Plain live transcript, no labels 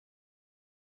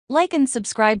Like and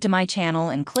subscribe to my channel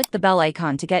and click the bell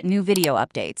icon to get new video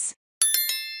updates.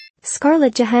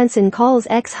 Scarlett Johansson calls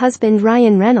ex-husband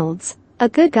Ryan Reynolds a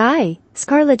good guy.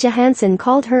 Scarlett Johansson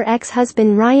called her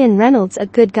ex-husband Ryan Reynolds a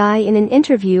good guy in an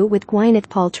interview with Gwyneth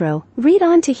Paltrow. Read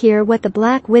on to hear what the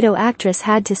Black Widow actress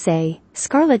had to say.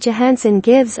 Scarlett Johansson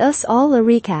gives us all a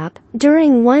recap.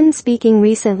 During one speaking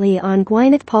recently on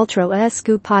Gwyneth Paltrow's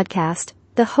Scoop podcast,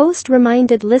 the host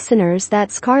reminded listeners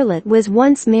that Scarlett was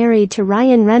once married to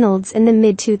Ryan Reynolds in the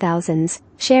mid-2000s,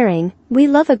 sharing, "We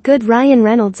love a good Ryan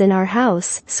Reynolds in our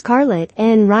house." Scarlett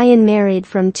and Ryan married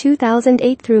from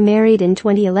 2008 through married in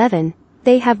 2011.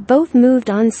 They have both moved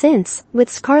on since, with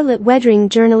Scarlett wedding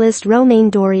journalist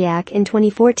Romain Dauriac in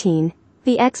 2014.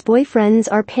 The ex-boyfriends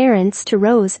are parents to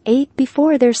Rose, 8,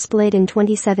 before their split in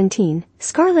 2017.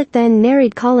 Scarlett then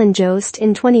married Colin Jost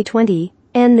in 2020,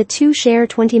 and the two share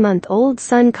 20-month-old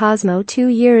son Cosmo 2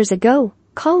 years ago.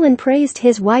 Colin praised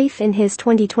his wife in his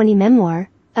 2020 memoir,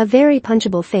 A Very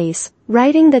Punchable Face,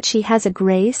 writing that she has a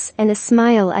grace and a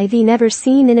smile I've never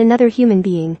seen in another human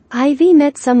being. "I've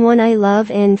met someone I love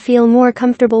and feel more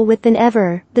comfortable with than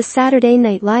ever," the Saturday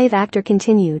Night Live actor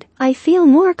continued. "I feel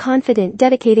more confident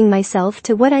dedicating myself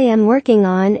to what I am working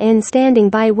on and standing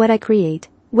by what I create,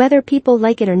 whether people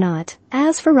like it or not."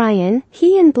 As for Ryan,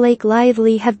 he and Blake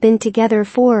Lively have been together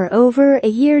for over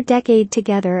a decade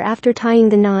together after tying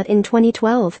the knot in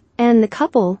 2012, and the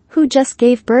couple, who just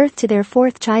gave birth to their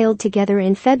fourth child together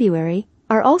in February,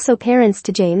 are also parents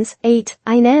to James, 8,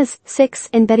 Inez, 6,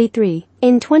 and Betty, 3.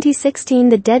 In 2016,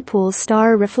 the Deadpool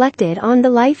star reflected on the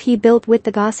life he built with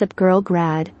the Gossip Girl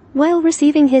grad. While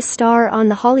receiving his star on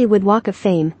the Hollywood Walk of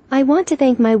Fame, "I want to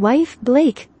thank my wife,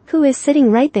 Blake, who is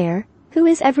sitting right there, who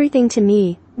is everything to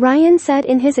me," Ryan said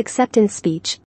in his acceptance speech.